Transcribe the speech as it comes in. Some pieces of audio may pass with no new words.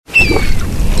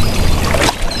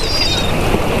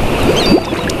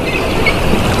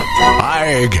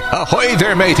Ahoy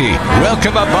there, matey.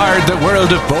 Welcome aboard the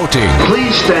world of boating.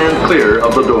 Please stand clear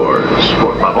of the doors.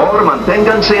 Por favor,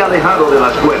 manténganse alejado de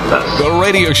las puertas. The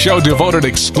radio show devoted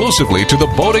exclusively to the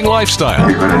boating lifestyle.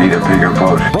 You're going to need a bigger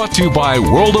boat. Brought to you by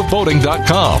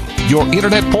worldofboating.com, your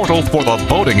internet portal for the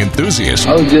boating enthusiast.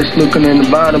 I was just looking into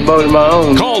buying a boat of my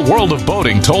own. Call World of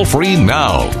Boating toll-free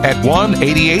now at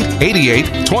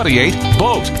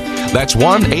 1-8888-28-BOAT. That's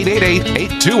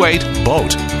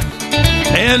 1-888-828-BOAT.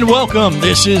 And welcome.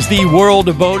 This is the World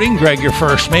of Boating. Greg, your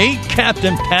first mate.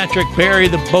 Captain Patrick Barry,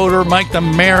 the boater. Mike, the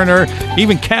mariner.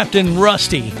 Even Captain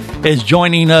Rusty is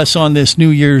joining us on this New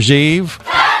Year's Eve.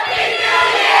 Happy New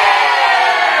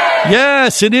Year!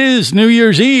 Yes, it is New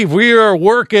Year's Eve. We are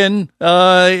working,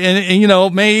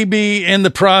 and maybe in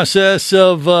the process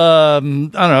of,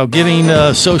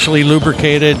 getting socially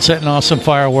lubricated, setting off some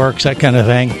fireworks, that kind of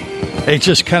thing. It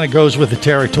just kind of goes with the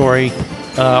territory.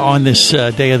 On this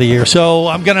day of the year. So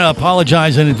I'm going to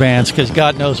apologize in advance because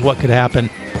God knows what could happen,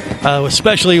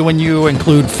 especially when you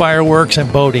include fireworks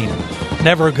and boating.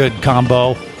 Never a good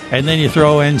combo. And then you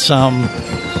throw in some,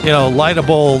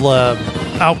 lightable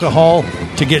alcohol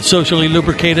to get socially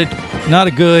lubricated. Not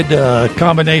a good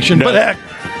combination. No. But heck,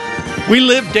 we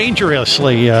live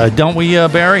dangerously, don't we,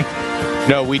 Barry?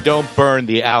 No, we don't burn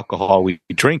the alcohol. We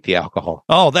drink the alcohol.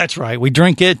 Oh, that's right. We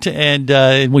drink it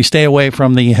and we stay away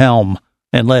from the helm.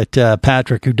 And let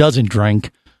Patrick, who doesn't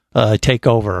drink, take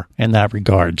over in that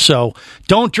regard. So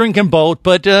don't drink and boat,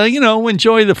 but,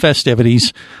 enjoy the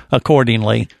festivities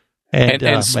accordingly.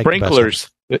 And sprinklers,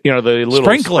 the little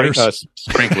sprinklers,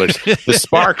 the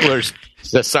sparklers.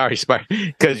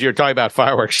 Because you're talking about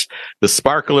fireworks. The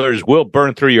sparklers will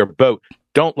burn through your boat.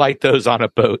 Don't light those on a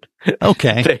boat.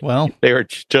 Okay, they are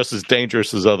just as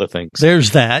dangerous as other things.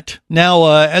 There's that.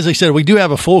 Now, as I said, we do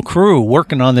have a full crew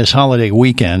working on this holiday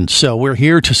weekend, so we're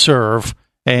here to serve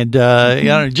and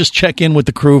just check in with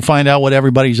the crew, find out what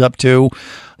everybody's up to,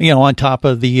 on top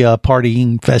of the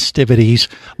partying festivities.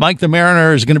 Mike the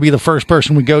Mariner is going to be the first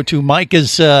person we go to. Mike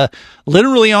is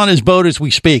literally on his boat as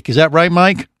we speak. Is that right,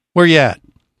 Mike? Where you at?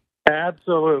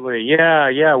 Absolutely.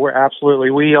 Yeah, we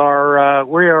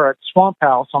are at Swamp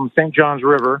House on the St. Johns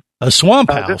River. A swamp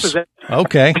house. This is a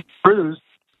okay. Cruise.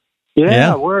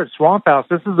 Yeah, we're at Swamp House.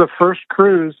 This is the first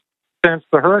cruise since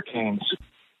the hurricanes.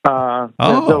 The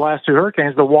last two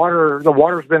hurricanes. The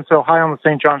water's been so high on the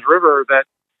St. Johns River that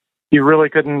you really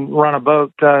couldn't run a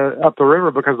boat up the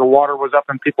river because the water was up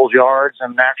in people's yards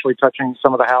and actually touching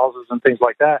some of the houses and things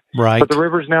like that. Right. But the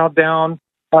river's now down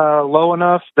low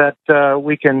enough that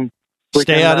we can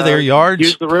stay out of their yards.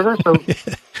 Use the river, so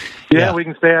yeah, we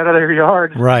can stay out of their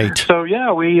yard. Right. So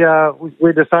yeah, we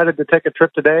decided to take a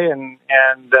trip today and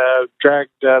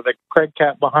dragged the Craig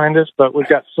Cat behind us, but we've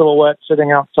got Silhouette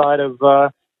sitting outside of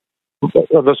the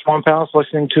Swamp House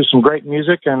listening to some great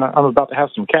music, and I'm about to have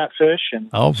some catfish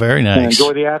and very nice. And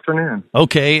enjoy the afternoon.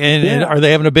 Okay, and are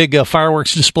they having a big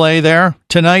fireworks display there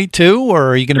tonight too,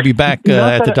 or are you going to be back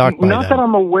at the dock by Not then? that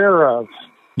I'm aware of.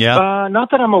 Yeah.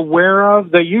 Not that I'm aware of.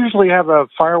 They usually have a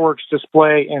fireworks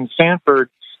display in Sanford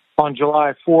on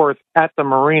July 4th at the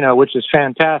marina, which is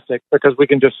fantastic because we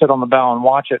can just sit on the bow and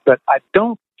watch it. But I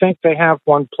don't think they have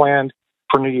one planned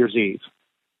for New Year's Eve.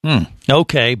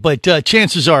 Okay, but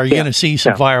chances are you're going to see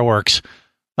some fireworks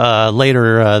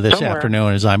later this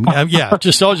afternoon. As I'm,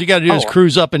 just all you got to do is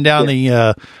cruise up and down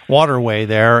the waterway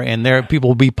there, and there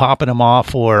people will be popping them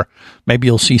off, or maybe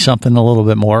you'll see something a little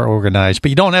bit more organized. But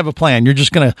you don't have a plan; you're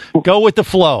just going to go with the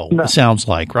flow. No. It sounds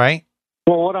like, right?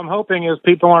 Well, what I'm hoping is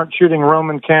people aren't shooting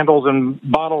Roman candles and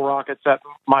bottle rockets at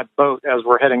my boat as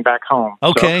we're heading back home.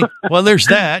 Okay, so. Well, there's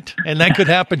that, and that could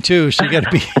happen too. So you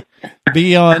got to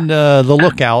be on the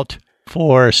lookout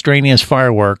for extraneous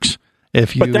fireworks.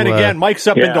 But then again, Mike's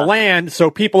up into land, so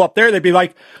people up there, they'd be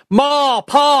like, Ma,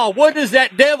 Pa, what is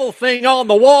that devil thing on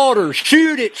the water?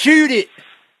 Shoot it, shoot it.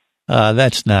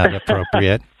 That's not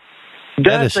appropriate.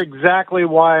 That's exactly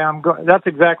why I'm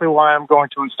going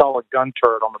to install a gun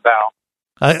turret on the bow.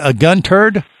 A gun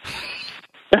turd?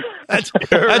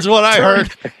 That's what I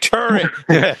heard.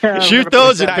 Turret. Shoot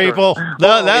those at people.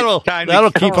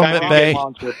 That'll keep them at bay.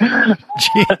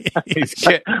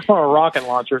 Or a rocket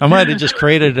launcher. I might have just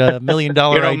created $1 million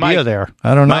idea there.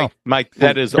 I don't know. Mike,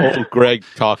 that is old Greg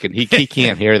talking. He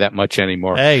can't hear that much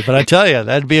anymore. Hey, but I tell you,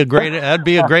 that'd be a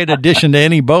great addition to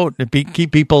any boat to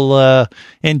keep people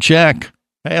in check.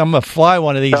 Hey, I'm gonna fly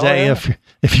one of these.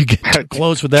 If you get too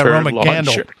close with that Roman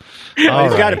candle. He's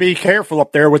got to be careful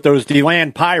up there with those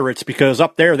DeLand pirates, because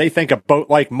up there they think a boat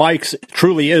like Mike's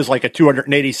truly is like a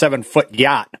 287-foot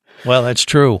yacht. Well, that's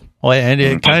true. Well, and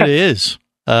it kind of is.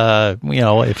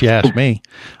 If you ask me,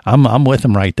 I'm with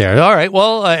him right there. All right.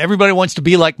 Well, everybody wants to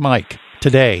be like Mike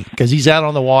today because he's out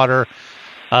on the water,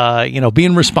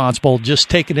 being responsible, just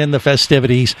taking in the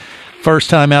festivities.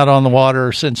 First time out on the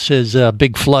water since his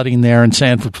big flooding there in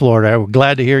Sanford, Florida. We're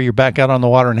glad to hear you're back out on the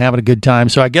water and having a good time.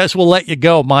 So I guess we'll let you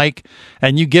go, Mike,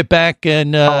 and you get back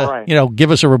and,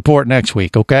 give us a report next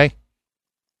week, okay?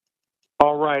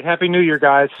 All right. Happy New Year,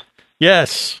 guys.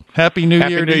 Yes. Happy New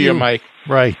Year to you, Mike.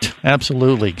 Right.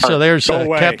 Absolutely. So there's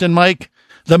Captain Mike,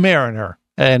 the Mariner,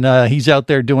 and he's out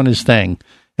there doing his thing.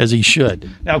 As he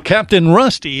should. Now, Captain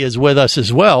Rusty is with us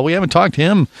as well. We haven't talked to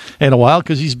him in a while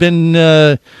because he's been,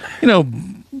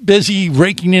 busy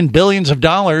raking in billions of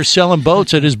dollars selling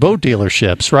boats at his boat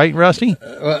dealerships. Right, Rusty?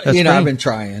 I've been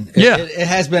trying. It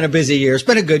has been a busy year. It's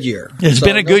been a good year. It's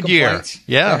been a good year.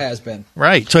 Yeah. It has been.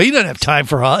 Right. So he doesn't have time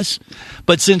for us.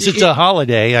 But since it's a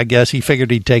holiday, I guess he figured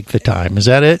he'd take the time. Is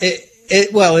that it?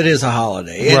 It is a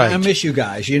holiday, and right. I miss you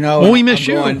guys. Well, we miss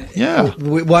you.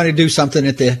 We want to do something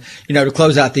at the, to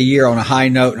close out the year on a high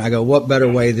note. And I go, what better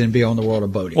way than be on the World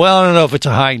of Boating? Well, I don't know if it's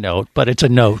a high note, but it's a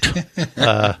note.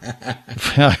 I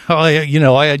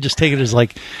just take it as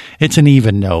like it's an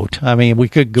even note. I mean, we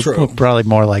could probably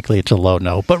more likely it's a low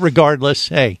note, but regardless,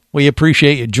 hey, we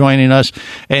appreciate you joining us,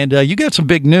 and you got some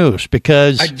big news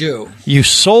because I do. You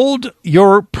sold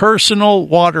your personal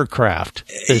watercraft.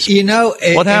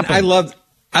 What happened?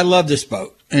 I love this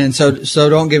boat, and so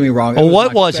don't get me wrong. Well,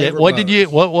 what was it?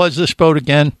 What was this boat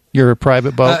again? Your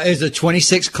private boat? It's a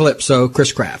 26 Calypso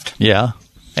Chris Craft. Yeah.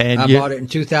 And I bought it in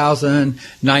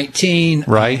 2019.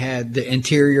 Right. I had the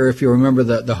interior, if you remember,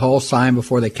 the hull signed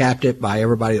before they capped it by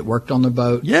everybody that worked on the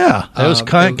boat. Yeah, that was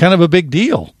kind of a big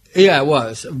deal. Yeah, it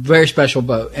was a very special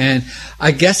boat, and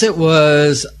I guess it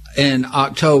was in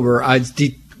October.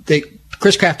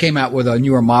 Chris Craft came out with a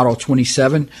newer model,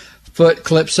 27-foot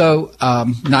Calypso,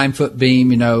 9-foot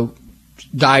beam,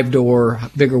 dive door,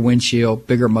 bigger windshield,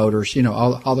 bigger motors,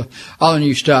 all the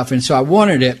new stuff. And so I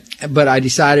wanted it, but I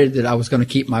decided that I was going to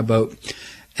keep my boat,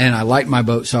 and I liked my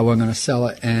boat, so I wasn't going to sell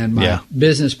it. And my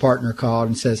business partner called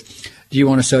and says, "Do you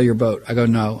want to sell your boat?" I go,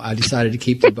 "No, I decided to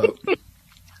keep the boat."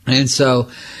 And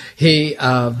so he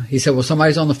said, "Well,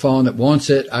 somebody's on the phone that wants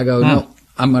it." I go, "No,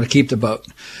 I'm going to keep the boat."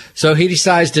 So he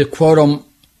decides to quote him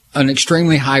an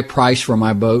extremely high price for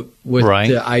my boat with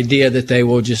the idea that they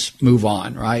will just move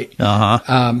on, right?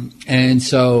 Uh-huh. And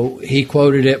so he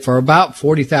quoted it for about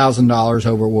 $40,000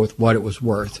 over with what it was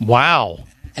worth. Wow.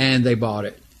 And they bought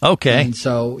it. Okay. And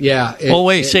so, yeah.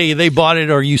 Say they bought it,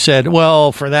 or you said,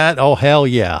 well, for that, oh, hell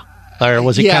yeah. Or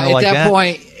was it kind of like that?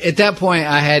 At that point,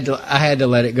 I had to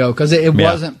let it go because it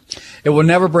wasn't. It will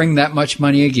never bring that much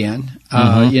money again,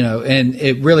 and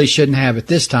it really shouldn't have at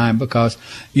this time because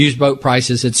used boat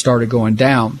prices had started going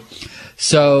down.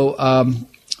 So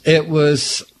it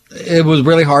was a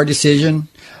really hard decision,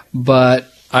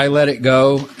 but I let it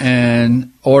go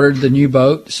and ordered the new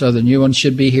boat. So the new one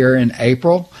should be here in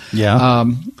April. Yeah,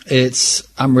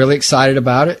 I'm really excited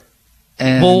about it.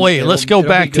 And well, wait, let's go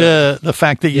back to the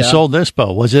fact that you sold this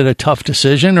boat. Was it a tough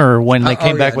decision, or when they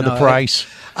came back with the price?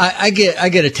 I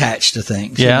get attached to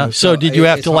things. Yeah. So did you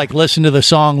have to listen to the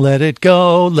song "Let It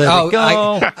Go"? Let it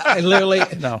go. I literally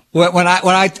no. When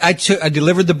I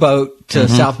delivered the boat to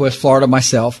Southwest Florida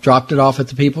myself, dropped it off at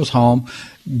the people's home,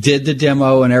 did the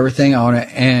demo and everything on it,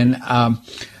 and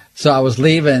so I was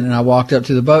leaving, and I walked up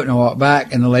to the boat and I walked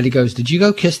back, and the lady goes, "Did you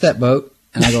go kiss that boat?"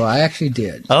 And I go, "I actually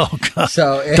did." Oh God!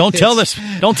 So don't tell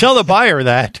the buyer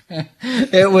that.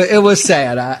 It was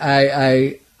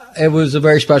sad. It was a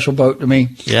very special boat to me.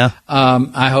 Yeah.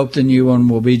 I hope the new one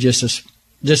will be just as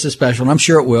special, and I'm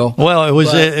sure it will. Well,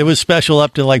 it was special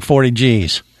up to like 40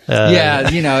 G's.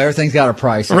 Everything's got a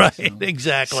price. Right. So.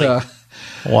 Exactly. So,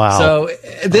 wow. So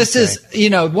this is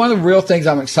one of the real things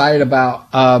I'm excited about,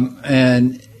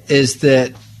 and is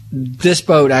that this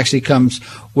boat actually comes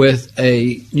with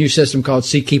a new system called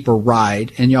Seakeeper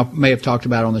Ride, and y'all may have talked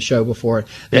about it on the show before.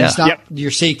 And it's not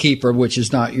your Seakeeper, which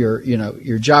is not your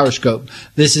gyroscope.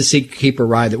 This is Seakeeper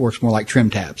Ride that works more like trim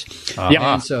tabs. Uh-huh.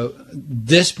 And so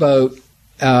this boat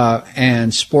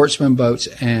and sportsman boats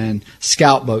and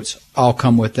scout boats all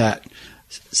come with that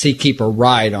Seakeeper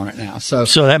Ride on it now. So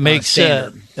that makes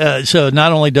so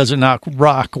not only does it not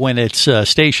rock when it's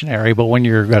stationary, but when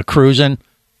you're cruising,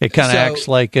 it kind of acts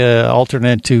like an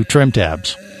alternate to trim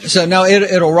tabs. So no,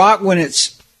 it'll rock when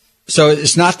it's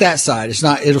not that side.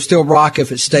 It'll still rock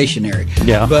if it's stationary.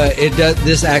 Yeah. But it does.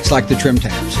 This acts like the trim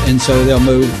tabs, and so they'll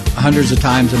move hundreds of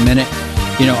times a minute.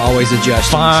 Always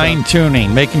adjusting. Fine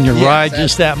tuning, making your ride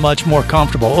just that much more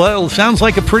comfortable. Well, it sounds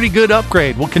like a pretty good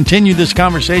upgrade. We'll continue this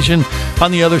conversation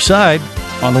on the other side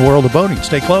on the World of Boating.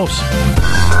 Stay close.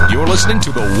 You're You're listening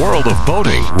to the World of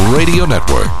Boating Radio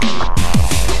Network.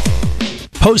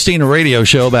 Hosting a radio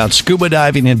show about scuba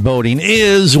diving and boating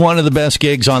is one of the best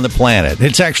gigs on the planet.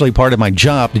 It's actually part of my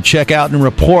job to check out and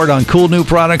report on cool new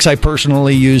products I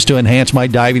personally use to enhance my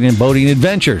diving and boating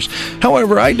adventures.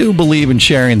 However, I do believe in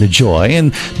sharing the joy,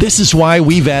 and this is why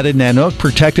we've added Nanook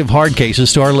protective hard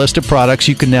cases to our list of products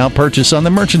you can now purchase on the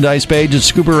merchandise page at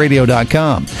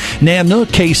scubaradio.com.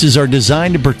 Nanook cases are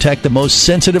designed to protect the most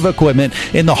sensitive equipment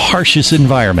in the harshest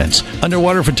environments.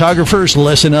 Underwater photographers,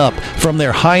 listen up. From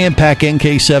their high-impact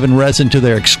NK7 resin to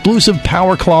their exclusive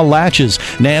Power Claw latches,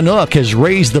 Nanook has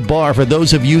raised the bar for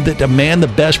those of you that demand the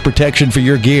best protection for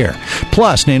your gear.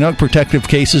 Plus, Nanook protective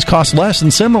cases cost less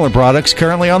than similar products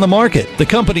currently on the market. The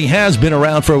company has been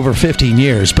around for over 15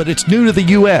 years, but it's new to the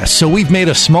U.S., so we've made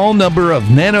a small number of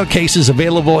Nanook cases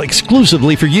available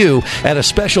exclusively for you at a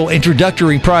special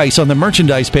introductory price on the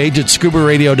merchandise page at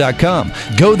scubaradio.com.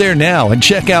 Go there now and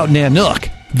check out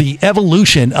Nanook, the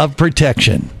evolution of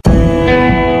protection.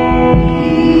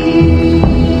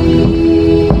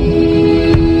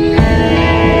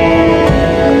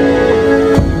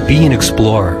 Be an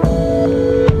explorer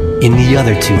in the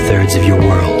other two-thirds of your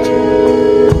world.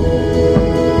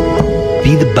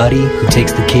 Be the buddy who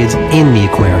takes the kids in the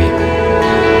aquarium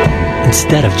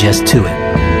instead of just to it.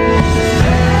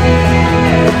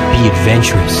 Be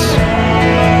adventurous.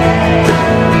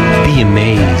 Be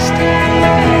amazed.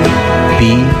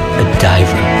 Be a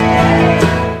diver.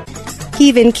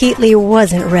 Kevin Keatley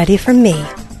wasn't ready for me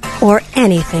or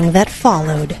anything that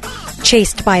followed.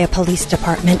 Chased by a police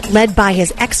department, led by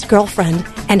his ex-girlfriend,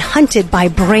 and hunted by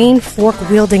brain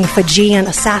fork-wielding Fijian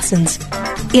assassins,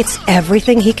 it's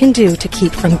everything he can do to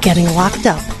keep from getting locked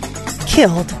up,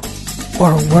 killed,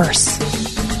 or worse.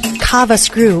 Kava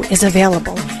Screw is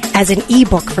available as an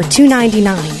ebook for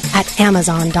 $2.99 at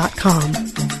Amazon.com.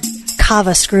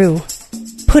 Kava Screw.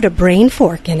 Put a brain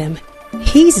fork in him.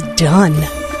 He's done.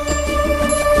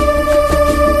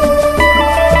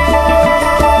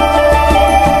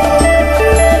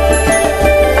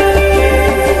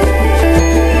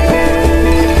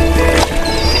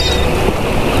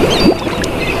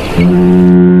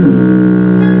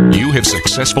 You have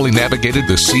successfully navigated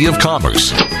the Sea of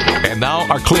Commerce and now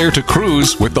are clear to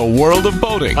cruise with the World of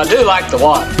Boating. I do like the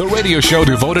water. The radio show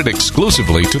devoted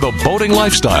exclusively to the boating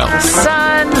lifestyle. The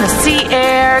sun, the sea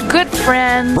air, good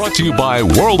friends. Brought to you by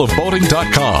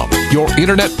worldofboating.com, your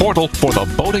internet portal for the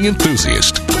boating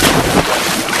enthusiast.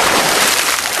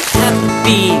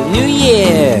 Happy New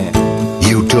Year.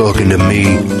 You talking to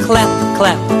me? Clap,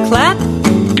 clap, clap.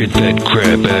 Get that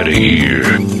crap out of here.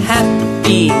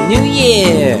 Happy New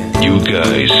Year. You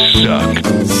guys suck.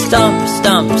 Stomp,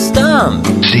 stomp, stomp.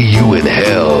 See you in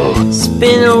hell.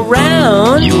 Spin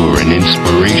around. You're an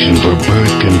inspiration for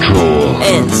birth control.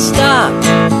 And stop.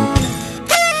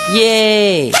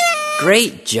 Yay.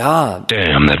 Great job.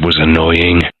 Damn, that was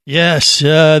annoying. Yes,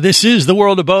 this is the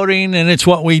World of Boating, and it's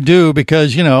what we do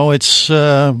because, you know, it's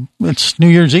New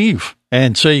Year's Eve.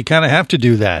 And so you kind of have to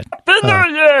do that.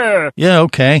 Yeah,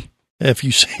 okay, if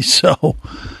you say so.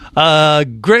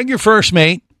 Greg, your first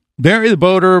mate, Barry the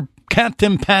boater,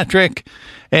 Captain Patrick,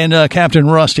 and Captain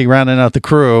Rusty rounding out the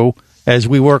crew as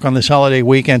we work on this holiday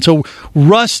weekend. So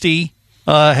Rusty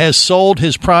has sold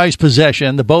his prized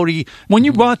possession, the boat. When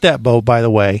you bought that boat, by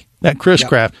the way, that Chris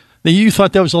Craft, you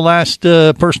thought that was the last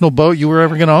personal boat you were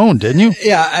ever going to own, didn't you?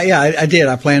 Yeah, I did.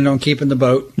 I planned on keeping the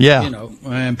boat, yeah, you know,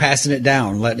 and passing it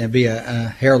down, letting it be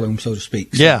a heirloom, so to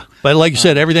speak. So, yeah, but like you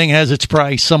said, everything has its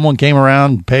price. Someone came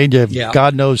around, paid you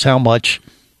God knows how much,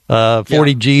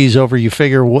 40 G's over. You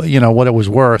figure, what it was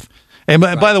worth. And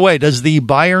by the way, does the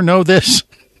buyer know this?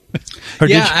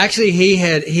 Actually, he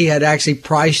had actually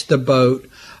priced the boat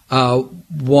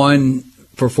one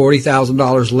for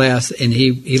 $40,000 less, and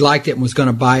he liked it and was going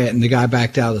to buy it, and the guy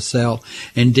backed out of the sale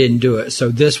and didn't do it. So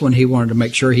this one, he wanted to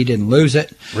make sure he didn't lose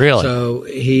it. Really? So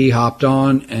he hopped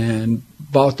on and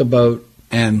bought the boat,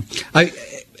 and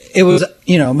it was,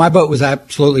 my boat was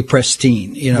absolutely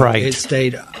pristine. Right. It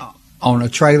stayed on a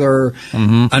trailer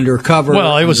undercover.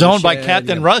 Well, it was owned by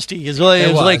Captain Rusty. It was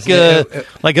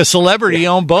like a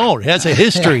celebrity-owned boat. It has a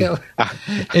history.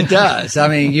 It does. I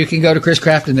mean, you can go to Chris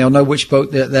Craft and they'll know which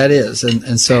boat that is,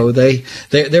 and so they're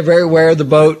very aware of the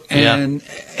boat, and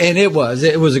it was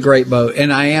a great boat,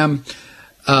 and I am.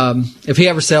 If he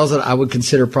ever sells it, I would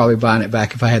consider probably buying it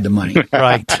back if I had the money.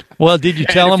 Right. Well, did you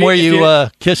tell him where you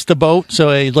kissed the boat?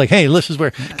 So he's like, hey, this is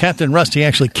where Captain Rusty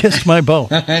actually kissed my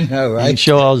boat. I know, right? He'd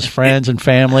show all his friends and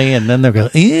family, and then they'll go,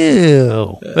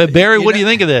 ew. But Barry, what do you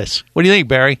think of this? What do you think,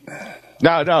 Barry?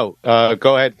 No.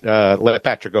 Go ahead. Let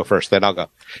Patrick go first, then I'll go.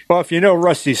 Well, if you know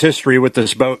Rusty's history with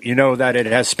this boat, you know that it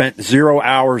has spent 0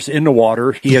 hours in the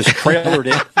water. He has trailered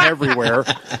it everywhere.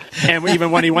 And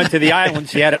even when he went to the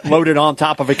islands, he had it loaded on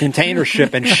top of a container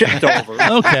ship and shipped over.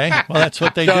 Okay. Well, that's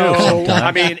what they do sometimes.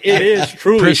 I mean, it is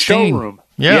truly Pristine. showroom.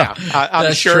 Yeah.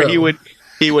 I'm sure true.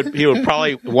 he would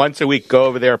probably once a week go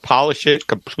over there, polish it,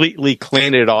 completely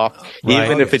clean it off,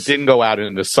 even if it didn't go out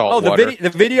into salt water. The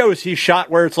videos he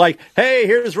shot where it's like, hey,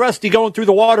 here's Rusty going through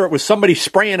the water. It was somebody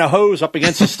spraying a hose up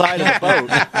against the side of the boat.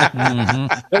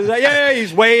 It was like, yeah,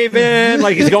 he's waving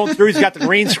like he's going through. He's got the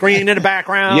green screen in the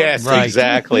background. Yes,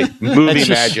 exactly. Movie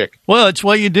magic. Well, it's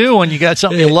what you do when you got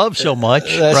something you love so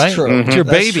much, That's right? true. It's your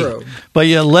That's baby. true. But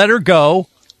you let her go.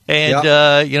 And,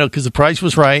 because the price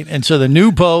was right. And so the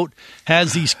new boat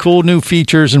has these cool new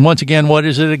features. And once again, what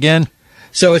is it again?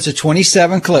 So it's a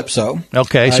 27 Calypso.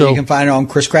 Okay. So you can find it on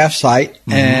Chris Craft's site.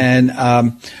 And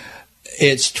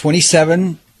it's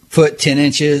 27 foot, 10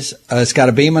 inches. It's got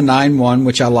a beam of 9.1,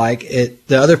 which I like.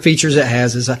 The other features it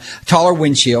has is a taller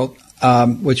windshield,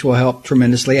 which will help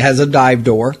tremendously. It has a dive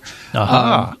door.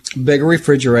 Bigger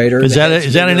refrigerator. Is that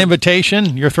an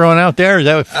invitation you're throwing out there? Is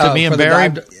that to me and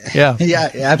Barry? Yeah,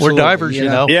 absolutely. We're divers, you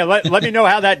know. Yeah, let me know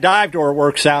how that dive door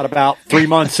works out about 3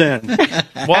 months in.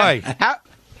 Why?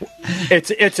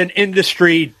 It's an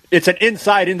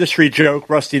inside industry joke.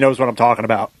 Rusty knows what I'm talking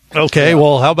about. Okay,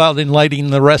 well, how about enlightening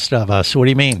the rest of us? What do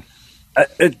you mean?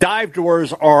 Dive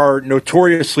doors are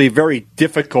notoriously very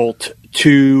difficult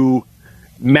to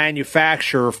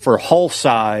manufacture for hull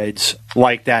sides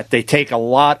like that. They take a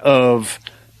lot of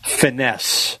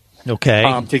finesse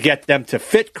to get them to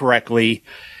fit correctly.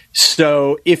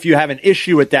 So if you have an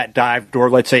issue with that dive door,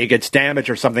 let's say it gets damaged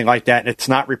or something like that and it's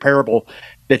not repairable,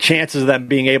 the chances of them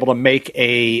being able to make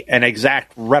an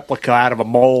exact replica out of a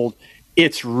mold,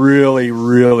 it's really,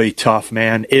 really tough,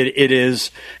 man. It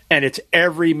is, and it's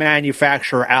every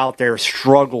manufacturer out there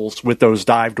struggles with those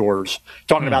dive doors.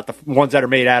 Talking about the ones that are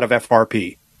made out of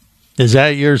FRP. Is that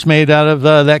yours made out of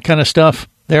that kind of stuff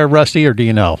there, Rusty, or do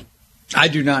you know? I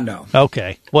do not know.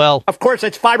 Okay. Well, of course,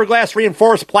 it's fiberglass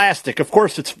reinforced plastic. Of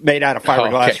course, it's made out of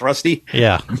fiberglass, Rusty.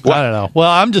 Yeah. I don't know.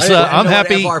 Well, I'm just I'm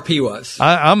happy. What FRP was.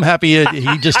 I'm happy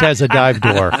he just has a dive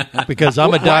door because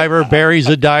I'm a diver. Barry's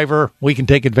a diver. We can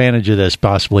take advantage of this,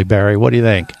 possibly, Barry. What do you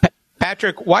think?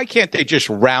 Patrick, why can't they just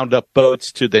round up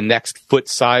boats to the next foot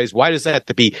size? Why does that have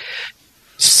to be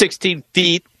 16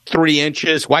 feet, 3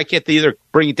 inches? Why can't they either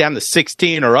bring it down to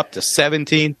 16 or up to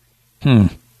 17?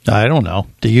 I don't know.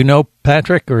 Do you know,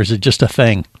 Patrick, or is it just a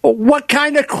thing? What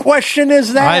kind of question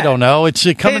is that? I don't know. It's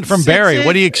coming from Barry.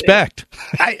 What do you expect?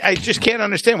 I just can't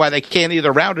understand why they can't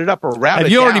either round it up or round it down.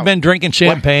 Have you already been drinking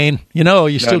champagne? What? You know,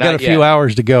 you still got a few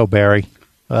hours to go, Barry.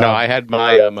 No, I had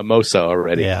my mimosa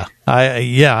already. Yeah.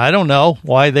 I don't know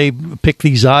why they pick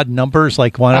these odd numbers.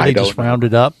 Like, why don't they just round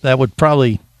it up? That would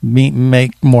probably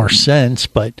make more sense,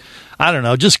 but I don't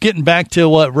know. Just getting back to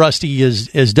what Rusty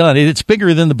has done. It's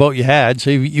bigger than the boat you had,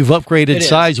 so you've upgraded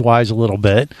size-wise a little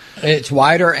bit. It's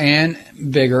wider and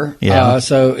bigger. Yeah.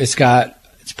 So it's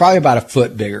probably about a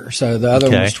foot bigger. So the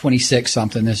other one was 26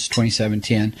 something. This is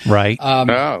 2710. Right.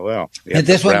 Yeah,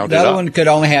 this one, the other one could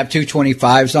only have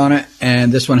 225s on it,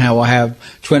 and this one will have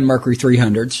twin Mercury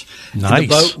 300s. Nice. The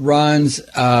boat runs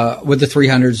with the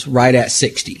 300s right at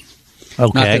 60.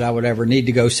 Okay. Not that I would ever need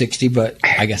to go 60, but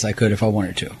I guess I could if I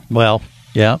wanted to. Well,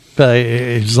 yeah,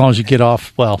 as long as you get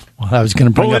off. Well, I was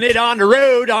going to bring pulling it on the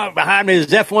road behind me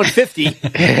is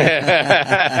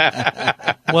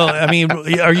F-150. Well, I mean,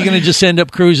 are you going to just end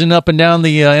up cruising up and down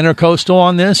the Intercoastal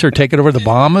on this, or take it over the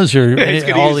Bahamas, or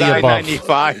all the above?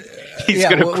 I-95. He's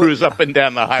going to cruise up and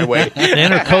down the highway.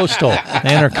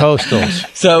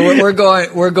 Intercoastals. So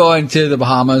we're going to the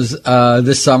Bahamas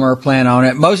this summer. Plan on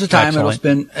it. Most of the time, it'll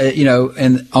spend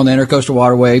on the Intercoastal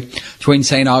Waterway between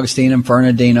St. Augustine and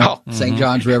Fernandina, St.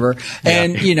 Johns River,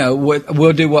 and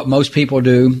we'll do what most people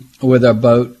do with a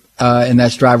boat. And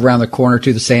that's drive around the corner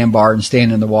to the sandbar and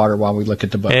stand in the water while we look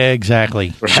at the boat.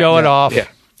 Exactly. Right. Show it off.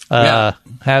 Yeah.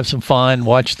 Have some fun.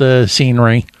 Watch the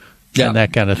scenery. And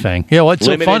that kind of thing. Yeah, what's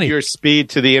so funny? Limited your speed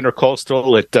to the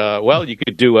Intercoastal at, you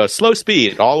could do a slow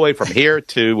speed all the way from here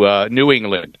to New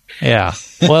England. Yeah.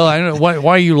 Well, I don't know.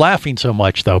 Why are you laughing so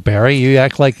much, though, Barry? You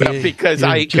act like... Because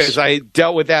I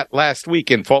dealt with that last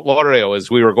week in Fort Lauderdale as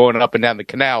we were going up and down the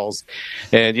canals.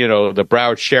 And, the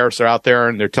Broward sheriffs are out there,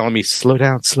 and they're telling me, slow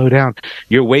down.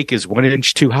 Your wake is 1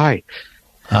 inch too high.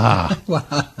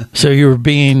 So you were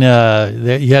being,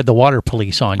 you had the water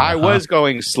police on you. I was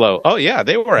going slow. Oh, yeah,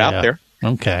 they were out there.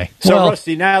 Okay. So,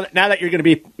 Rusty, now that you're going to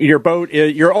be, your boat,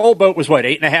 your old boat was what,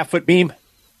 8.5 foot beam?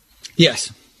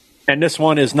 Yes. And this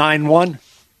one is 9.1?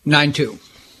 9.2.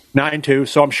 9.2.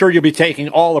 So I'm sure you'll be taking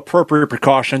all appropriate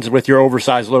precautions with your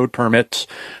oversized load permits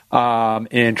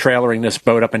in trailering this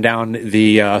boat up and down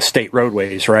the state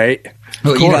roadways, right?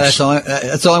 Well, that's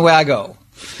the only way I go.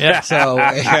 Yeah.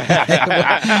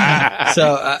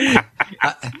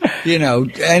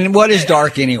 And what is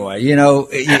dark anyway? You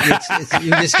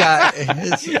just got.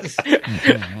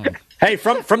 Hey,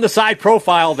 from the side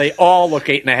profile, they all look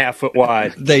 8.5 foot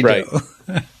wide. They do.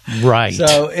 Right.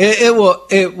 So it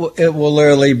will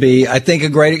literally be, I think, a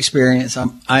great experience.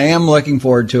 I am looking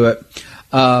forward to it.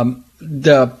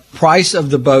 The price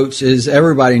of the boats, as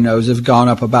everybody knows, have gone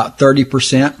up about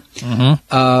 30%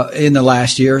 in the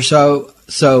last year. So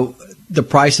the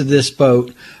price of this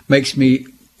boat makes me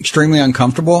extremely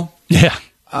uncomfortable. Yeah.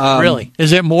 Really?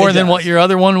 Is it more than what your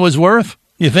other one was worth,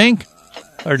 you think?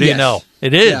 Or do you know?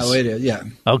 It is? Yeah, it is, yeah.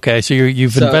 Okay, so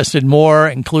you've invested more,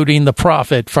 including the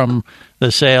profit from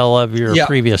the sale of your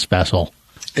previous vessel.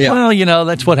 Yeah. Well,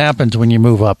 that's what happens when you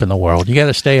move up in the world. You got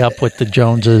to stay up with the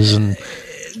Joneses and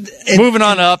moving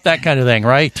on up, that kind of thing,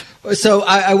 right? So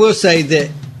I will say that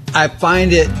I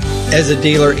find it, as a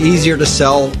dealer, easier to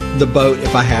sell the boat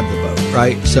if I have the boat,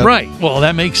 right? Right. Well,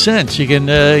 that makes sense. You can,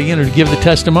 give the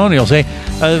testimonials. Hey,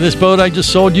 this boat I just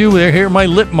sold you, here are my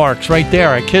lip marks right there.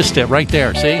 I kissed it right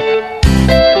there. See?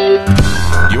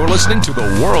 You're listening to the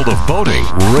World of Boating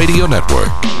Radio Network.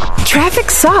 Traffic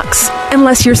sucks,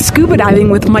 unless you're scuba diving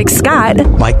with Mike Scott.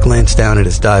 Mike glanced down at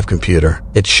his dive computer.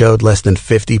 It showed less than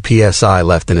 50 PSI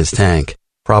left in his tank.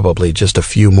 Probably just a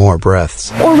few more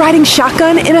breaths. Or riding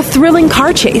shotgun in a thrilling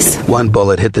car chase. One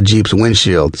bullet hit the Jeep's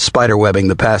windshield, spiderwebbing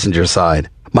the passenger side.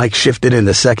 Mike shifted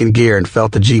into second gear and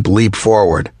felt the Jeep leap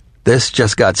forward. This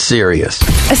just got serious.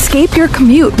 Escape your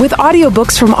commute with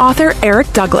audiobooks from author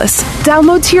Eric Douglas.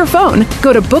 Download to your phone.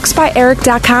 Go to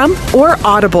booksbyeric.com or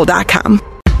audible.com.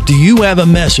 Do you have a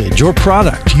message or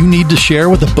product you need to share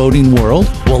with the boating world?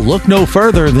 Well, look no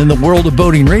further than the World of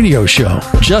Boating radio show.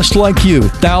 Just like you,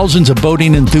 thousands of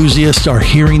boating enthusiasts are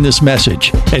hearing this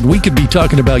message, and we could be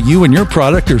talking about you and your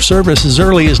product or service as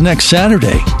early as next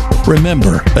Saturday.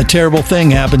 Remember, a terrible thing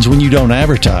happens when you don't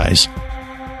advertise.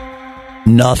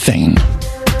 Nothing.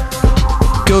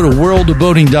 Go to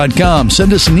worldofboating.com,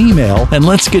 send us an email, and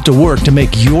let's get to work to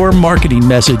make your marketing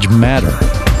message matter.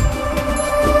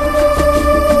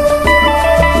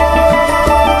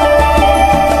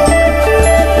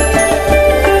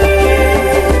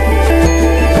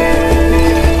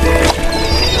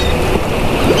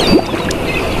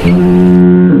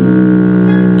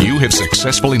 You have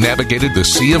successfully navigated the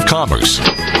Sea of Commerce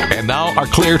and now are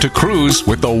clear to cruise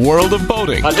with the World of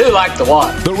Boating. I do like the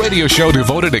water. The radio show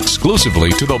devoted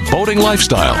exclusively to the boating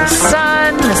lifestyle. The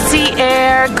sun, the sea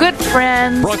air, good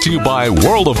friends. Brought to you by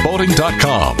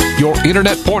worldofboating.com, your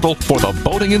internet portal for the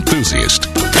boating enthusiast.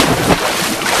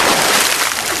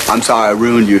 I'm sorry I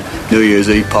ruined your New Year's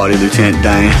Eve party, Lieutenant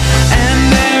Dan.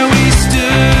 And there we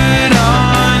stood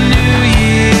on New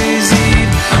Year's Eve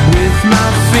with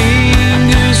my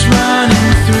fingers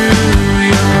running through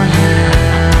your hair.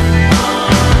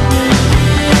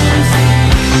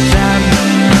 That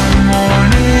when the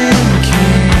morning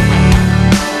came,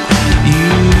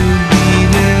 you'd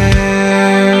be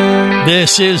there.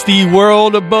 This is the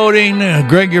World of Boating.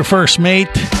 Greg, your first mate.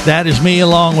 That is me,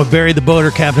 along with Barry the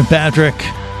Boater, Captain Patrick,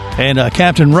 and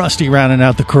Captain Rusty rounding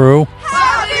out the crew.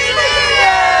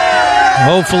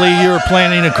 Hopefully you're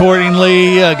planning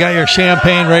accordingly. Got your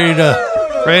champagne ready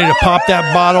to pop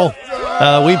that bottle.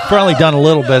 We've probably done a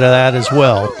little bit of that as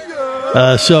well.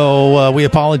 So we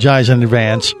apologize in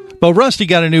advance. But Rusty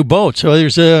got a new boat, so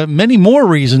there's many more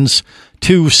reasons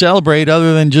to celebrate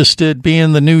other than just it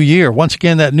being the new year. Once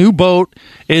again, that new boat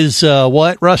is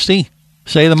what, Rusty?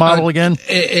 Say the model again.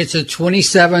 It's a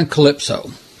 27 Calypso.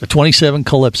 A 27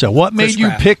 Calypso. What made you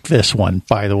pick this one,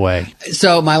 by the way?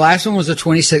 So my last one was a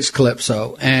 26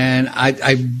 Calypso, and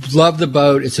I love the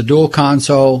boat. It's a dual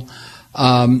console.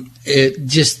 It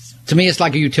just, to me, it's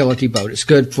like a utility boat. It's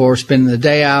good for spending the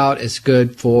day out. It's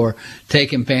good for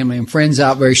taking family and friends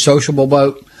out. Very sociable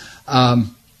boat.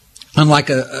 Unlike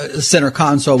a center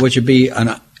console, which would be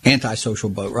an antisocial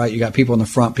boat, right? You got people in the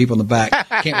front, people in the back,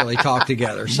 can't really talk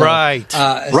together. So, right.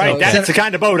 Right. That's the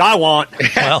kind of boat I want.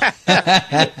 Well,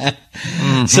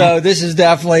 So this is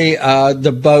definitely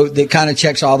the boat that kind of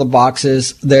checks all the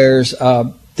boxes. There's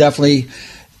definitely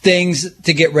things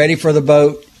to get ready for the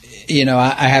boat. You know,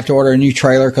 I have to order a new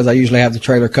trailer because I usually have the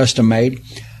trailer custom made.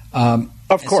 Of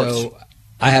course. So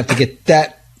I have to get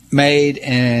that made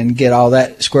and get all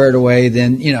that squared away.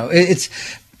 Then, you know, it's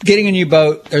getting a new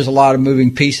boat. There's a lot of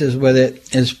moving pieces with it.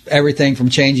 It's everything from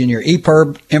changing your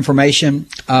EPIRB information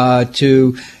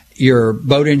to your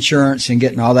boat insurance and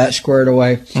getting all that squared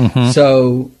away.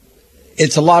 So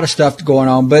it's a lot of stuff going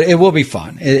on, but it will be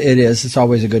fun. It is. It's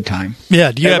always a good time.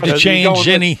 Yeah. Do you have to change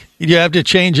any? Do you have to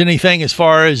change anything as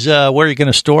far as where you're going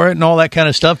to store it and all that kind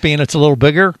of stuff? Being it's a little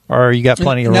bigger, or you got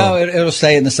plenty of room? No, it'll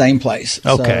stay in the same place.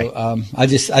 Okay. So, I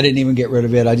didn't even get rid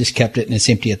of it. I just kept it, and it's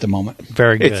empty at the moment.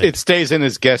 Very good. It stays in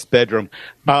his guest bedroom.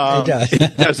 It does.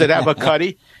 Does it have a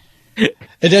cuddy? It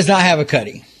does not have a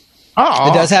cuddy.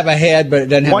 Oh, it does have a head, but it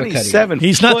doesn't have a cuddy.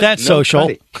 He's not that social.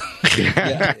 He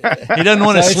doesn't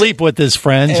want to sleep with his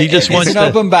friends. He just wants an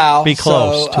open bow, to be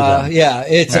close to them. Yeah,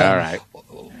 it's all right.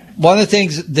 One of the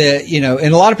things that,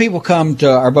 and a lot of people come to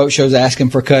our boat shows asking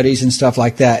for cuddies and stuff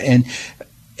like that. And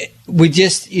we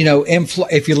just,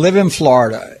 if you live in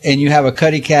Florida and you have a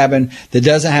cuddy cabin that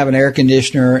doesn't have an air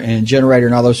conditioner and generator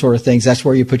and all those sort of things, that's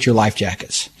where you put your life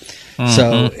jackets. Mm-hmm.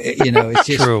 So, it's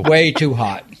just way too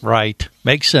hot. Right.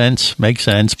 Makes sense.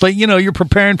 But, you're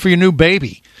preparing for your new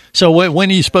baby. So when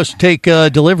are you supposed to take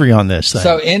delivery on this thing?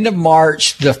 So end of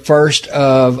March, the 1st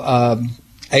of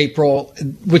April,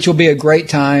 which will be a great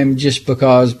time just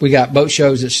because we got boat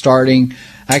shows that's starting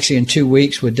actually in 2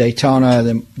 weeks with Daytona,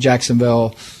 then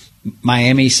Jacksonville,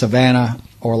 Miami, Savannah,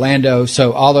 Orlando.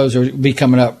 So all those will be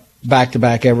coming up back to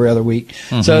back every other week.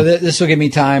 Mm-hmm. So this will give me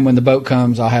time when the boat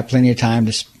comes. I'll have plenty of time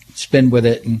to spend with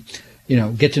it and,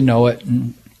 get to know it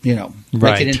and,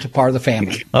 make it into part of the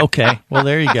family. Okay. Well,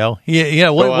 there you go. Yeah.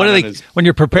 What are they, when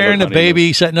you're preparing the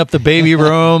baby, setting up the baby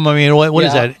room? I mean, what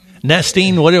is that?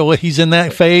 Nesting? What he's in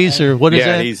that phase, or what is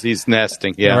that? Yeah, he's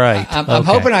nesting. Yeah, right. I'm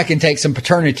hoping I can take some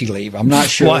paternity leave. I'm not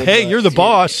sure. Well, hey, you're the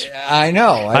boss. I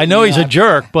know. I know he's a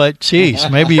jerk, but geez,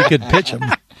 maybe you could pitch him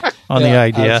on the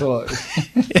idea. Absolutely.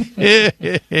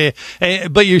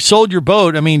 But you sold your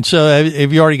boat. I mean, so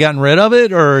have you already gotten rid of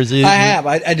it, or is it? I have.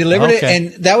 I delivered it,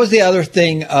 and that was the other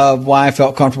thing of why I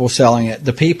felt comfortable selling it.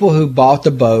 The people who bought the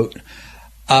boat.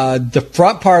 The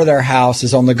front part of their house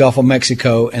is on the Gulf of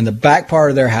Mexico, and the back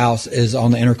part of their house is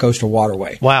on the Intercoastal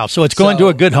Waterway. Wow! So it's going to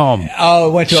a good home. Oh,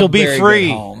 it went to She'll a very be free.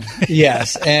 good home.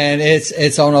 Yes, and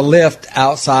it's on a lift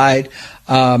outside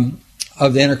of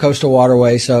the Intercoastal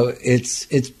Waterway, so it's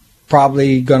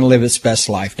probably going to live its best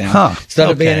life now.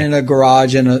 Instead of being in a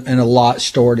garage and a lot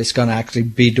stored, it's going to actually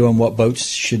be doing what boats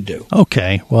should do.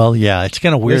 Okay. Well, yeah, it's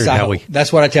kind of weird how we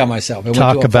that's what I tell myself.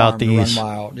 Talk about these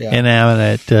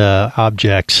inanimate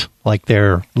objects like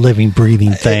they're living,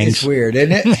 breathing things. It's weird,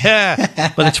 isn't it?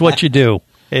 Yeah, but it's what you do.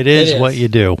 It is what you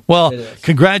do. Well,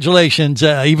 congratulations,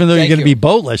 even though you're going to be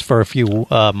boatless for a few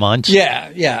months. Yeah.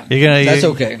 That's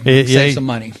okay. Save some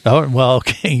money. Oh, well,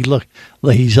 okay. Look,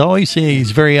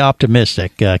 he's very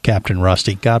optimistic, Captain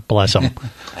Rusty. God bless him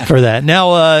for that.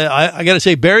 Now, I got to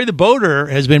say, Barry the Boater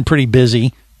has been pretty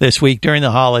busy this week during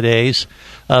the holidays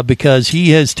because he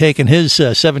has taken his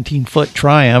 17-foot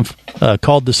Triumph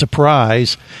called the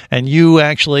Surprise, and you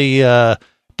actually...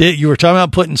 you were talking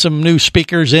about putting some new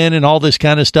speakers in and all this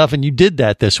kind of stuff, and you did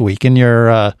that this week in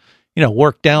your,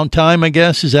 work downtime, I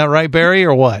guess. Is that right, Barry,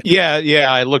 or what? Yeah.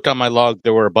 I looked on my log.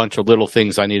 There were a bunch of little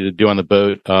things I needed to do on the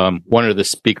boat. One of the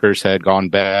speakers had gone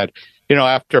bad.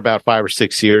 After about 5 or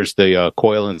 6 years, the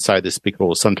coil inside the speaker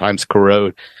will sometimes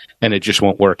corrode, and it just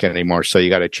won't work anymore. So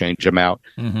you got to change them out.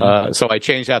 Mm-hmm. So I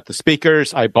changed out the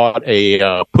speakers. I bought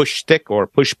a push stick or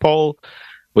push pole,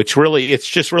 which it's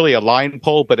just really a line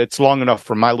pole, but it's long enough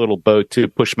for my little boat to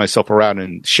push myself around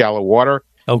in shallow water.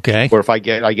 Okay. Or if I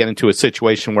get into a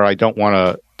situation where I don't want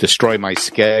to destroy my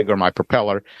skeg or my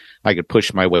propeller, I could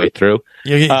push my way through.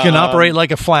 You can operate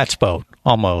like a flats boat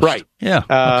almost. Right. Yeah.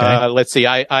 Okay. Let's see.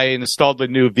 I installed the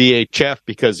new VHF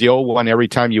because the old one, every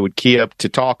time you would key up to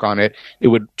talk on it, it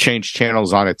would change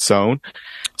channels on its own.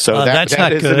 So that's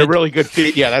not isn't good. a really good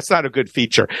feature. Yeah, that's not a good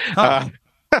feature. Huh.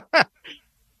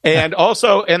 And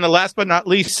also, and the last but not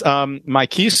least, my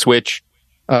key switch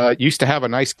used to have a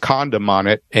nice condom on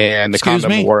it, and the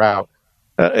condom wore out.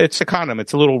 It's a condom.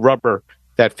 It's a little rubber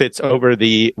that fits over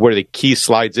where the key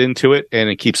slides into it, and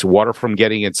it keeps water from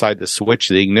getting inside the switch,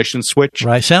 the ignition switch.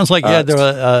 Right. Sounds like you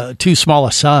had too small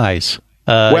a size.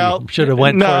 Well, should have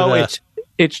went. No,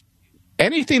 it's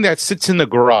anything that sits in the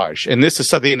garage, and this is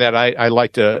something that I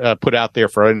like to put out there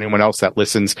for anyone else that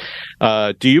listens.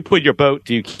 Do you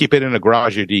keep it in a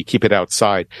garage, or do you keep it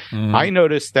outside? Mm. I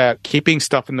noticed that keeping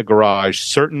stuff in the garage,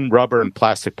 certain rubber and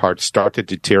plastic parts start to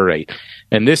deteriorate.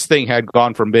 And this thing had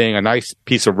gone from being a nice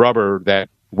piece of rubber that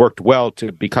worked well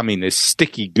to becoming this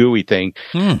sticky, gooey thing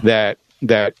that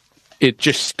it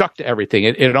just stuck to everything.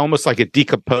 It almost like it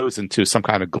decomposed into some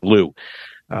kind of glue.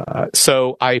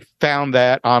 So I found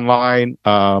that online.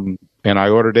 and I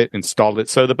ordered it, installed it.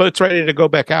 So the boat's ready to go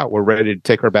back out. We're ready to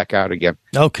take her back out again.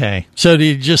 Okay. So do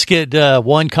you just get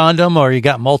one condom, or you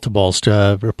got multiples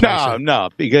to replace it? No,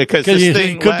 because this it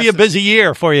thing could be a busy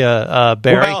year for you,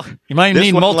 Barry. Well, you might this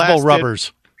need one multiple lasted-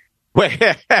 rubbers. Wait,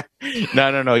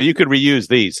 no. You could reuse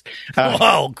these.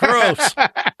 Whoa, gross.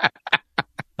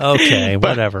 Okay,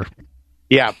 whatever.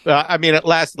 Yeah, I mean, it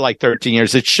lasted like 13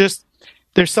 years. It's just,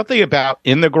 there's something about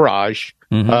in the garage.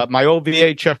 My old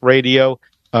VHF radio,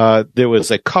 there was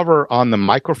a cover on the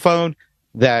microphone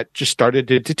that just started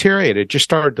to deteriorate. It just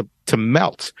started to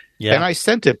melt. Yeah. And I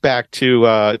sent it back to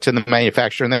the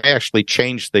manufacturer, and they actually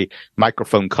changed the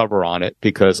microphone cover on it,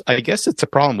 because I guess it's a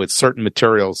problem with certain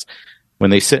materials when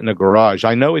they sit in a garage.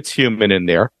 I know it's humid in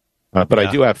there, but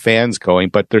I do have fans going,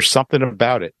 but there's something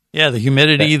about it. Yeah, the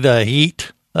humidity, the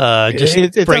heat, just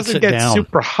it breaks doesn't it get down.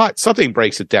 super hot. Something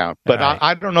breaks it down, but Right.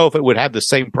 I don't know if it would have the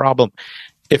same problem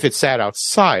if it sat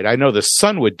outside. I know the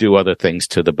sun would do other things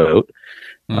to the boat.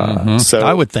 So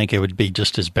I would think it would be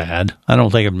just as bad. I don't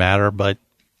think it'd matter, but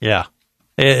yeah,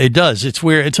 it does. It's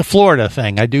weird. It's a Florida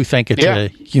thing. I do think it's a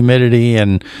humidity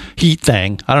and heat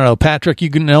thing. I don't know. Patrick, you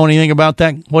know anything about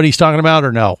that? What he's talking about,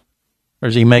 or no? Or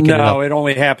is he making it up? No, it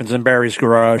only happens in Barry's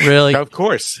garage. Really? Of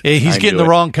course. He's getting the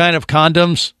wrong kind of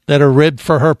condoms that are ribbed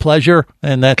for her pleasure,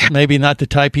 and that's maybe not the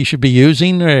type he should be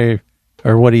using, or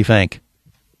what do you think?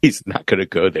 He's not going to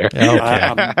go there.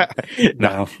 Okay.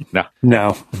 No.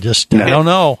 Just, I don't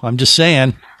know. I'm just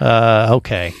saying.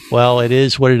 Okay. Well, it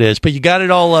is what it is. But you got it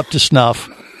all up to snuff.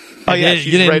 Oh, yeah,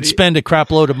 You didn't spend a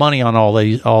crap load of money on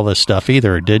all this stuff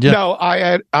either, did you? No,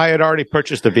 I had already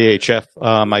purchased the VHF.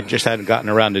 I just hadn't gotten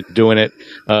around to doing it.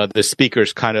 The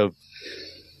speakers kind of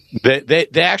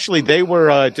they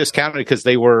were discounted because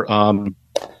they were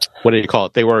what do you call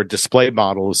it? They were a display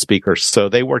model of speakers, so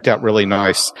they worked out really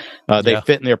nice. They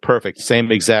fit in there perfect,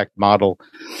 same exact model,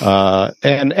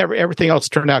 and everything else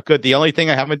turned out good. The only thing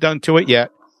I haven't done to it yet,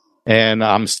 and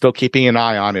I'm still keeping an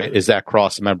eye on it, is that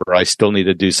cross member. I still need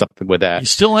to do something with that. You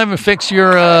still haven't fixed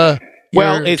your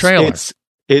trailer.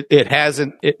 It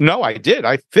hasn't. No, I did.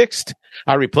 I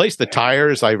replaced the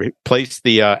tires. I replaced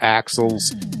the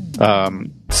axles.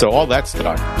 So all that's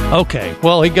done. Okay.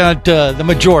 Well, he got the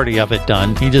majority of it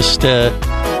done. He just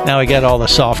now he got all the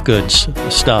soft goods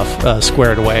stuff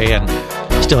squared away, and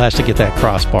still has to get that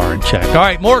crossbar in check. All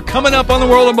right, more coming up on the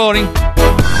World of Boating.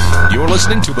 You're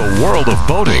listening to the World of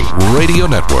Boating Radio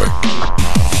Network.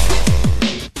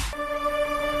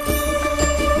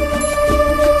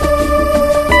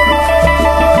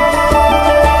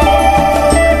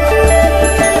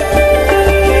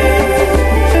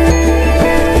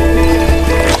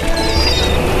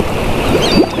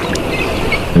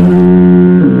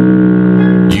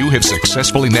 You have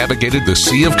successfully navigated the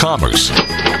Sea of Commerce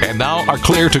and now are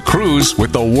clear to cruise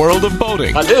with the World of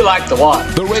Boating. I do like the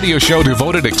water. The radio show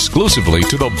devoted exclusively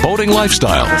to the boating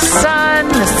lifestyle. The sun,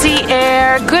 the sea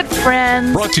air, good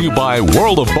friends. Brought to you by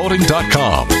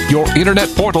worldofboating.com, your internet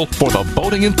portal for the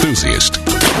boating enthusiast.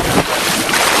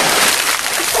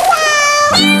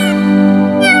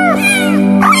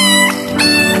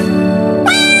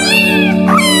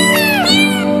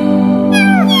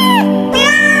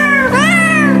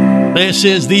 This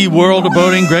is the World of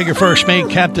Boating. Greg, your first mate,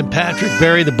 Captain Patrick,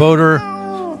 Barry the boater,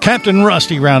 Captain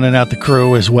Rusty rounding out the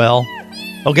crew as well.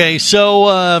 Okay,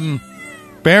 so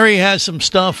Barry has some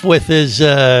stuff with his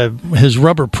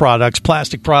rubber products,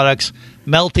 plastic products,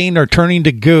 melting or turning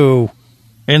to goo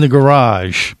in the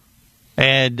garage.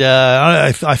 And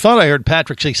I thought I heard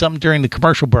Patrick say something during the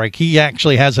commercial break. He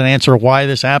actually has an answer why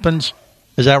this happens.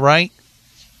 Is that right,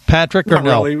 Patrick, or Not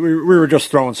no? really. We were just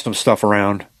throwing some stuff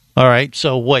around. All right.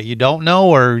 So what, you don't know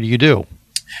or you do?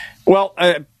 Well,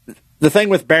 the thing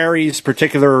with Barry's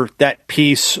particular, that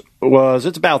piece was,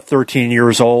 it's about 13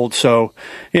 years old. So,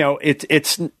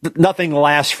 it's nothing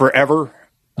lasts forever.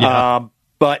 Yeah.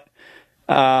 But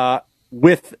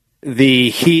with the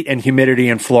heat and humidity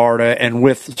in Florida, and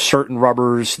with certain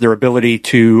rubbers, their ability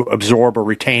to absorb or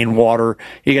retain water,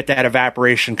 you get that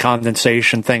evaporation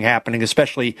condensation thing happening,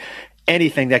 especially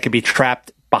anything that could be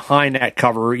trapped behind that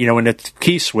cover, in the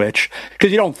key switch,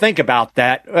 because you don't think about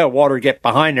that. Water get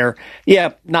behind there.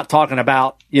 Yeah, not talking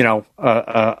about, an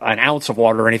ounce of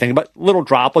water or anything, but little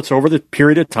droplets over the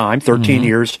period of time, 13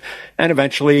 years, and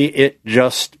eventually it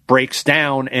just breaks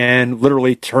down and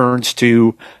literally turns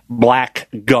to black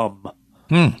gum.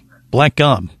 Black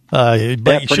gum.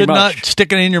 But you should not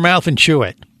stick it in your mouth and chew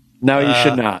it. No, you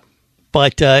should not.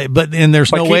 But there's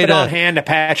no keep way it to on hand to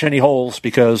patch any holes,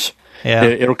 because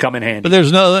it'll come in handy. But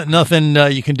there's nothing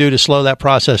you can do to slow that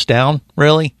process down,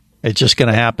 really? It's just going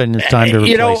to happen. It's time to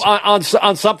replace it.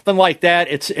 On something like that,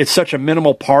 it's such a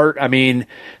minimal part. I mean,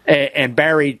 and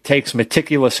Barry takes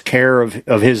meticulous care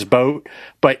of his boat,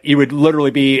 but you would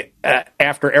literally be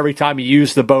after every time you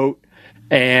use the boat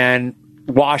and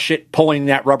wash it, pulling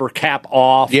that rubber cap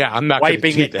off, I'm not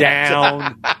wiping it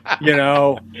down,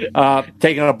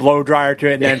 taking a blow dryer to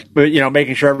it, and then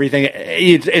making sure everything.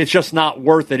 It's just not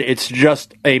worth it. It's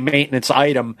just a maintenance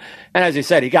item. And as I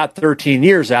said, he got 13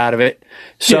 years out of it,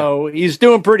 so he's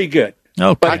doing pretty good.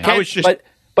 Okay,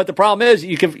 but the problem is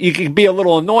you can be a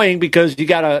little annoying because you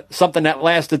got something that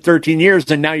lasted 13 years,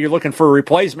 and now you're looking for a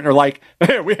replacement. Or like,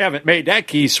 hey, we haven't made that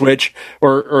key switch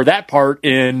or that part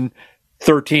in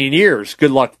 13 years.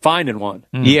 Good luck finding one.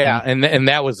 Yeah, and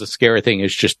that was the scary thing,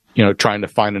 is just trying to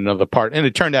find another part, and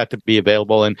it turned out to be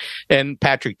available. And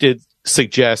Patrick did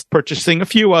suggest purchasing a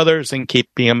few others and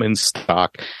keeping them in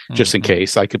stock just in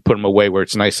case. I could put them away where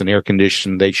it's nice and air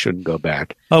conditioned. They shouldn't go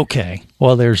back. Okay,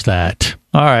 well, there's that.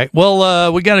 All right,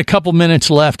 well, we got a couple minutes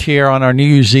left here on our New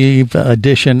Year's Eve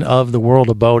edition of the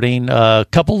World of Boating. A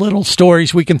couple little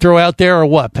stories we can throw out there, or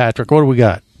what, Patrick? What do we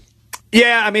got?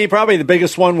 Yeah, I mean, probably the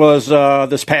biggest one was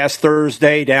this past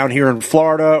Thursday down here in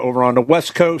Florida, over on the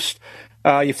West Coast.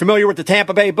 You familiar with the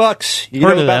Tampa Bay Bucks? You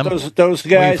heard know of about them. those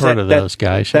guys? We've heard of those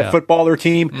guys. That footballer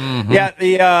team. Mm-hmm. Yeah,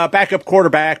 the backup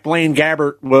quarterback, Blaine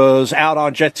Gabbert, was out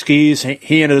on jet skis,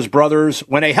 he and his brothers,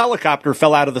 when a helicopter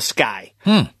fell out of the sky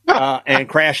and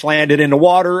crash landed in the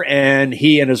water, and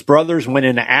he and his brothers went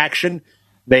into action.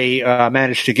 They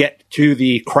managed to get to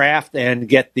the craft and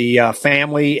get the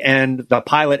family and the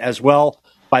pilot as well.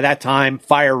 By that time,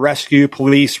 fire rescue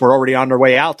police were already on their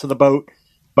way out to the boat,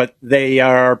 but they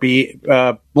are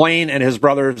Blaine and his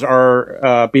brothers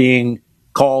are being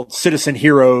called citizen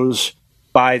heroes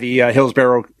by the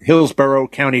Hillsborough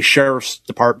County Sheriff's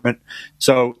Department.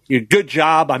 So, good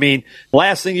job. I mean, the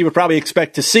last thing you would probably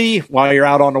expect to see while you're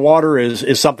out on the water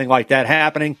is something like that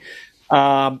happening.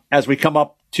 As we come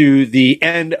up to the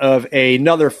end of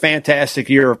another fantastic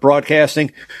year of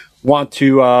broadcasting, want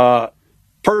to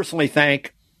personally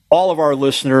thank all of our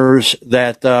listeners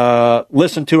that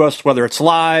listen to us, whether it's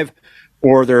live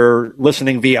or they're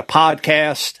listening via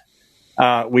podcast.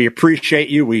 We appreciate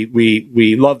you.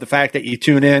 We love the fact that you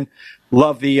tune in.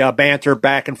 Love the banter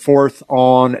back and forth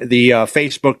on the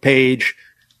Facebook page.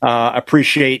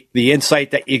 Appreciate the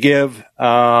insight that you give.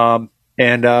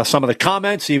 And some of the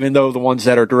comments, even though the ones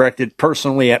that are directed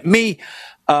personally at me,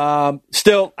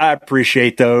 still, I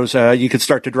appreciate those. You could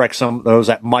start to direct some of those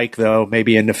at Mike, though,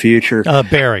 maybe in the future.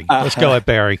 Barry. Let's go at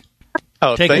Barry.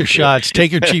 Take your shots.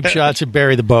 Take your cheap shots at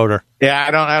Barry the Boater.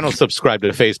 Yeah, I don't subscribe to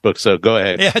Facebook, so go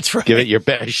ahead. Yeah, that's right. Give it your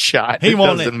best shot. He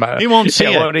won't see it.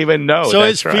 He won't even know. So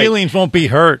his feelings won't be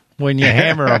hurt when you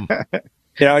hammer him.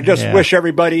 I just wish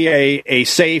everybody a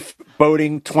safe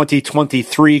boating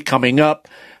 2023 coming up.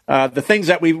 The things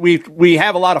that we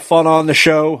have a lot of fun on the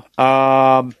show,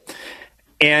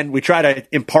 and we try to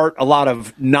impart a lot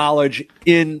of knowledge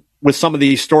in with some of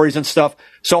these stories and stuff.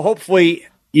 So hopefully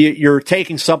you're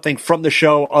taking something from the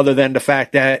show other than the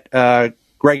fact that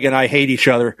Greg and I hate each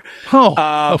other.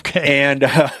 Oh, okay.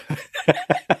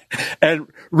 And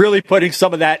really putting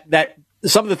some of that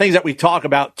some of the things that we talk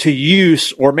about to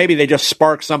use, or maybe they just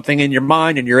spark something in your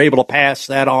mind and you're able to pass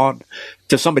that on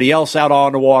to somebody else out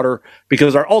on the water,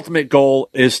 because our ultimate goal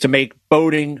is to make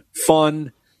boating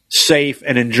fun, safe,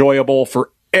 and enjoyable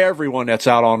for everyone that's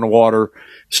out on the water.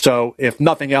 So if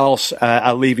nothing else,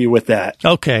 I'll leave you with that.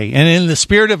 Okay. And in the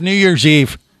spirit of New Year's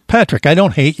Eve, Patrick, I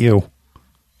don't hate you.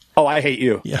 Oh, I hate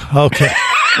you. Yeah. Okay.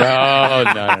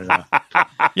 No.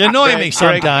 You annoy me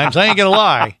sometimes. I ain't going to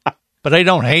lie. But I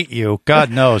don't hate you. God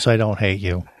knows I don't hate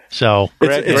you. So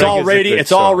it's all radio.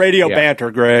 It's all radio banter,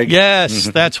 Greg. Yes,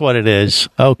 that's what it is.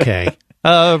 Okay,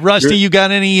 Rusty, you got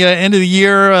any end of the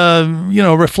year,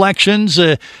 reflections?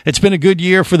 It's been a good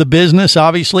year for the business.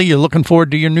 Obviously, you're looking forward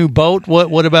to your new boat.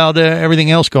 What about everything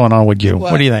else going on with you?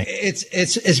 Well, what do you think?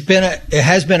 It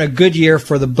has been a good year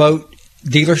for the boat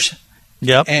dealers.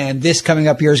 Yep. And this coming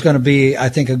up year is going to be, I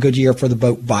think, a good year for the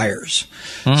boat buyers.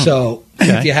 So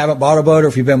if you haven't bought a boat, or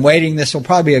if you've been waiting, this will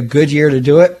probably be a good year to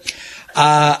do it.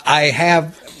 I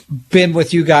have been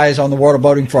with you guys on the World of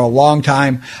Boating for a long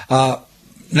time.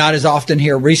 Not as often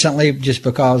here recently just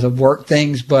because of work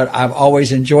things, but I've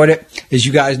always enjoyed it. As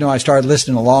you guys know, I started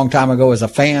listening a long time ago as a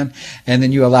fan, and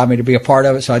then you allowed me to be a part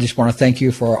of it. So I just want to thank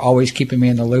you for always keeping me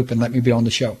in the loop and let me be on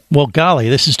the show. Well, golly,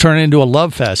 this is turning into a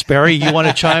love fest. Barry, you want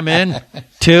to chime in?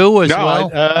 too as No,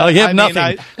 well? You have I mean,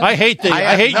 nothing. I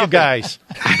hate you guys.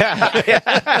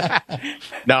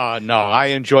 No, I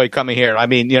enjoy coming here. I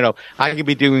mean, I could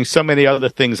be doing so many other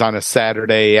things on a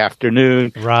Saturday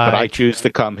afternoon, but I choose to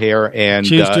come here and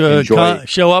choose to enjoy.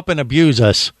 show up and abuse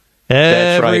us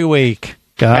every week.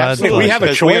 God, absolutely. We have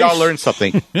a choice. We all learn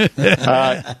something.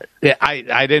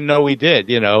 I didn't know we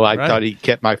did. I thought he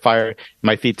kept my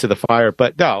feet to the fire,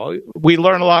 but no, we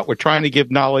learn a lot. We're trying to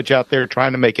give knowledge out there,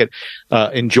 trying to make it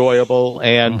enjoyable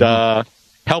and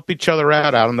help each other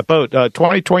out on the boat.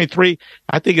 2023,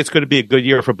 I think it's going to be a good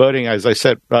year for boating. As I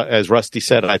said, as Rusty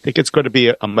said, I think it's going to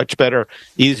be a much better,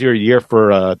 easier year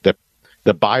for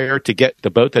the buyer to get the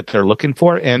boat that they're looking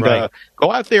for and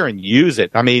go out there and use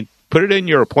it. I mean, put it in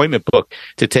your appointment book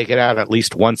to take it out at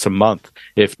least once a month,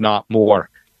 if not more.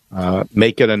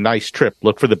 Make it a nice trip.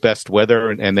 Look for the best weather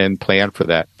and then plan for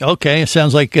that. Okay. It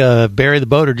sounds like Barry the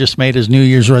Boater just made his New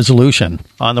Year's resolution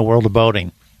on the World of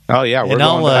Boating. Oh, yeah. We're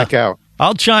going back out.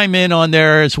 I'll chime in on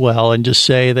there as well and just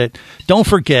say that don't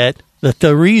forget that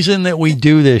the reason that we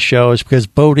do this show is because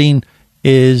boating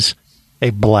is a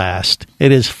blast.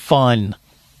 It is fun.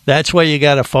 That's what you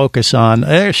got to focus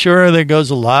on. Sure, there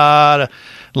goes a lot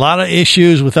of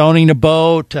issues with owning a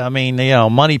boat. I mean,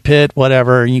 money pit,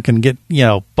 whatever. You can get,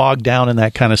 bogged down in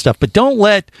that kind of stuff. But don't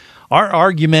let our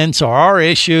arguments or our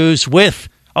issues with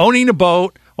owning a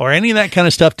boat or any of that kind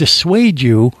of stuff dissuade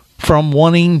you from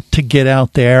wanting to get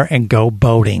out there and go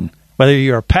boating. Whether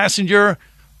you're a passenger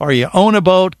or you own a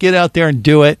boat, get out there and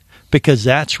do it because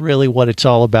that's really what it's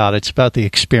all about. It's about the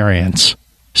experience.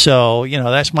 So,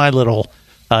 that's my little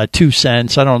 2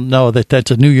 cents. I don't know that that's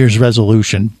a New Year's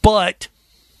resolution, but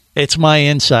it's my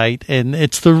insight, and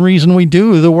it's the reason we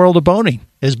do the World of Boating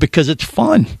is because it's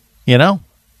fun,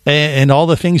 and all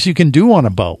the things you can do on a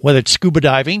boat, whether it's scuba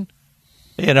diving,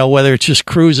 whether it's just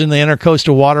cruising the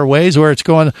intercoastal waterways, or it's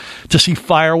going to see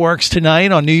fireworks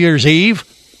tonight on New Year's Eve.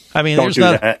 I mean, don't do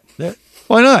that.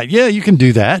 Why not? Yeah, you can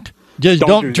do that. Just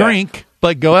don't drink,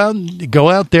 but go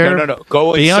out there. No.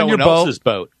 Go in someone else's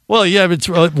boat. Well, yeah, it's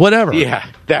whatever. Yeah,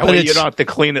 that way you don't have to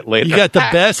clean it later. You got the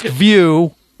best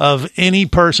view of any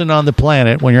person on the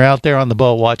planet when you're out there on the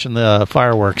boat watching the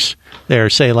fireworks there,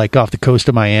 say like off the coast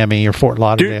of Miami or Fort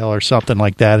Lauderdale or something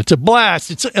like that. It's a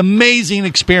blast. It's an amazing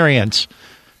experience.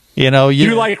 You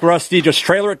like Rusty, just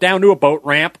trailer it down to a boat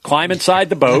ramp, climb inside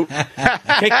the boat,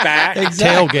 kick back,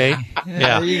 tailgate.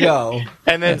 Yeah, there you go,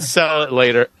 and then sell it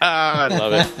later. I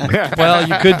love it. Well,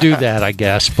 you could do that, I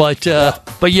guess, but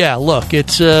yeah, look,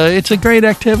 it's a great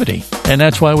activity, and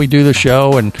that's why we do the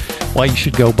show and why you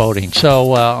should go boating.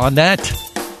 So on that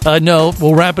note,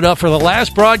 we'll wrap it up for the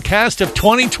last broadcast of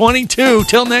 2022.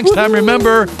 Till next time,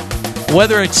 remember,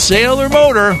 whether it's sail or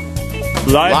motor,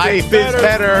 life is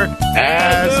better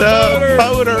as a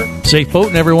boater. Safe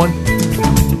boating, everyone.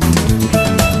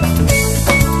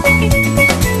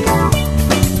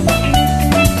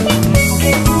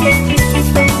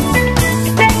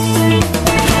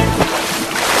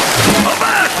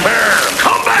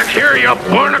 Here, you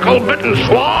barnacle-bitten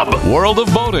swab. World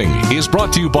of Boating is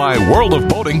brought to you by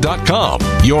worldofboating.com,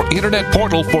 your internet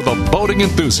portal for the boating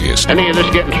enthusiast. Any of this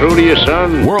getting through to you,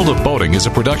 son? World of Boating is a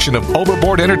production of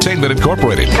Overboard Entertainment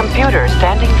Incorporated. Computer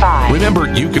standing by. Remember,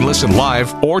 you can listen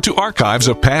live or to archives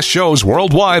of past shows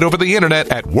worldwide over the internet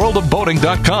at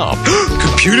worldofboating.com.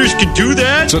 Computers can do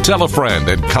that? So tell a friend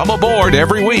and come aboard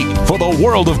every week for the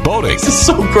World of Boating. This is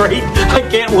so great. I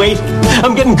can't wait.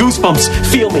 I'm getting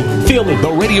goosebumps. Feel me.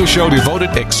 The radio show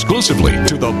devoted exclusively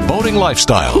to the boating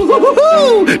lifestyle.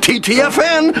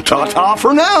 TTFN, ta-ta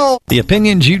for now. The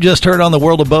opinions you just heard on the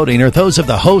World of Boating are those of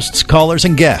the hosts, callers,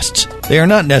 and guests. They are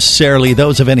not necessarily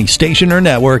those of any station or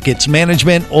network, its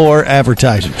management, or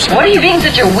advertisers. What are you being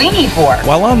such a weenie for?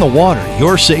 While on the water,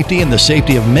 your safety and the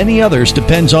safety of many others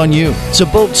depends on you. So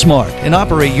boat smart and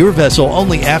operate your vessel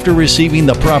only after receiving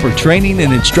the proper training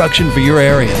and instruction for your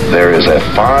area. There is a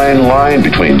fine line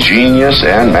between genius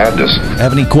and madness.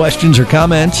 Have any questions or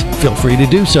comments? Feel free to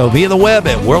do so via the web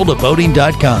at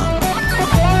worldofboating.com.